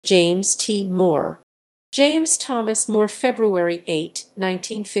James T. Moore. James Thomas Moore, February 8,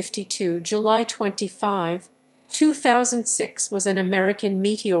 1952, July 25, 2006, was an American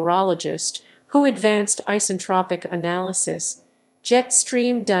meteorologist who advanced isentropic analysis, jet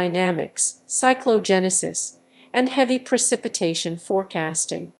stream dynamics, cyclogenesis, and heavy precipitation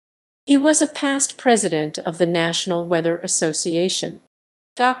forecasting. He was a past president of the National Weather Association.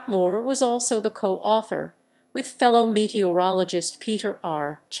 Doc Moore was also the co-author, with fellow meteorologist Peter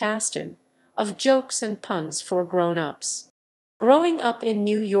R. Chaston, of Jokes and Puns for Grown-Ups. Growing up in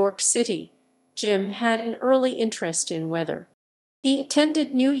New York City, Jim had an early interest in weather. He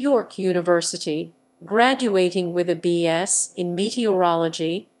attended New York University, graduating with a B.S. in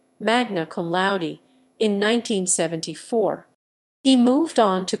meteorology, magna cum laude, in 1974. He moved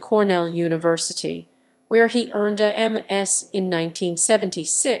on to Cornell University, where he earned a M.S. in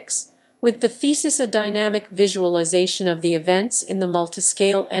 1976, with the thesis A Dynamic Visualization of the Events in the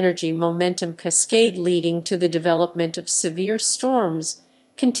Multiscale Energy Momentum Cascade leading to the development of severe storms,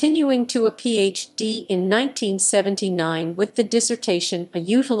 continuing to a Ph.D. in 1979 with the dissertation A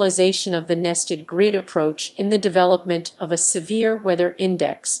Utilization of the Nested Grid Approach in the Development of a Severe Weather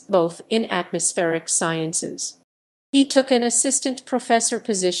Index, both in atmospheric sciences. He took an assistant professor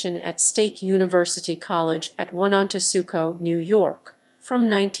position at State University College at Oneonta, SUCO, New York, from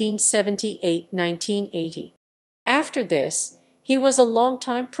 1978–1980. After this, he was a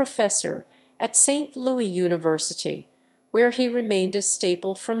longtime professor at St. Louis University, where he remained a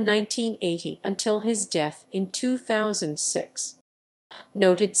staple from 1980 until his death in 2006.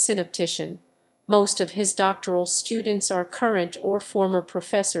 Noted synoptician, most of his doctoral students are current or former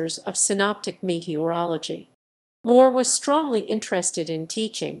professors of synoptic meteorology. Moore was strongly interested in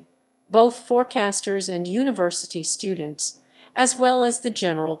teaching, both forecasters and university students, as well as the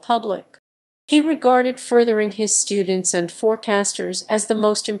general public. He regarded furthering his students and forecasters as the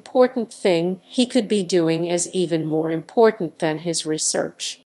most important thing he could be doing, as even more important than his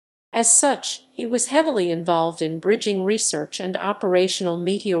research. As such, he was heavily involved in bridging research and operational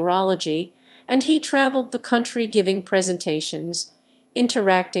meteorology, and he traveled the country giving presentations,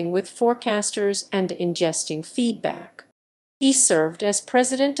 interacting with forecasters, and ingesting feedback. He served as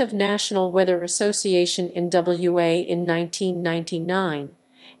president of National Weather Association NWA in 1999,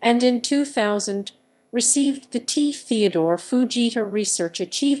 and in 2000 received the T. Theodore Fujita Research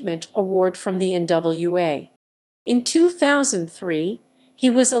Achievement Award from the NWA. In 2003, he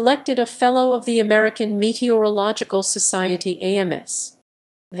was elected a Fellow of the American Meteorological Society (AMS).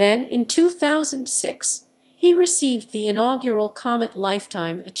 Then, in 2006, he received the inaugural Comet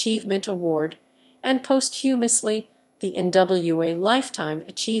Lifetime Achievement Award, and posthumously the NWA Lifetime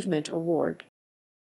Achievement Award.